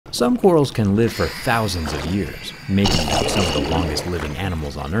Some corals can live for thousands of years, making them some of the longest living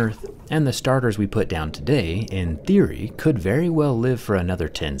animals on Earth, and the starters we put down today, in theory, could very well live for another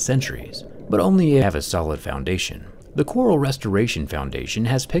 10 centuries, but only if they have a solid foundation. The Coral Restoration Foundation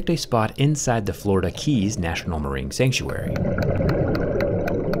has picked a spot inside the Florida Keys National Marine Sanctuary.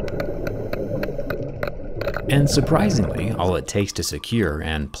 And surprisingly, all it takes to secure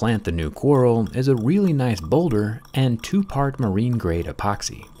and plant the new coral is a really nice boulder and 2-part marine-grade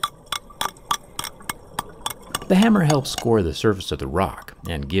epoxy. The hammer helps score the surface of the rock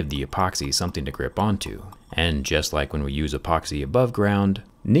and give the epoxy something to grip onto. And just like when we use epoxy above ground,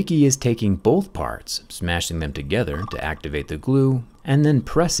 Nikki is taking both parts, smashing them together to activate the glue, and then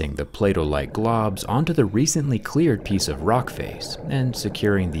pressing the Play-Doh-like globs onto the recently cleared piece of rock face and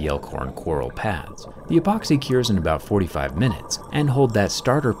securing the elkhorn coral pads. The epoxy cures in about 45 minutes and hold that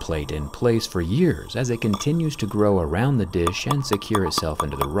starter plate in place for years as it continues to grow around the dish and secure itself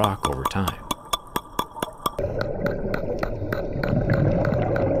into the rock over time.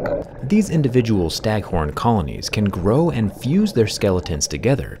 These individual staghorn colonies can grow and fuse their skeletons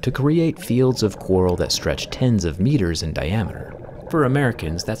together to create fields of coral that stretch tens of meters in diameter. For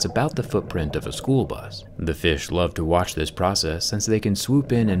Americans, that's about the footprint of a school bus. The fish love to watch this process since they can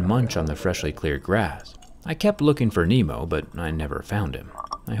swoop in and munch on the freshly cleared grass. I kept looking for Nemo, but I never found him.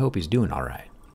 I hope he's doing alright.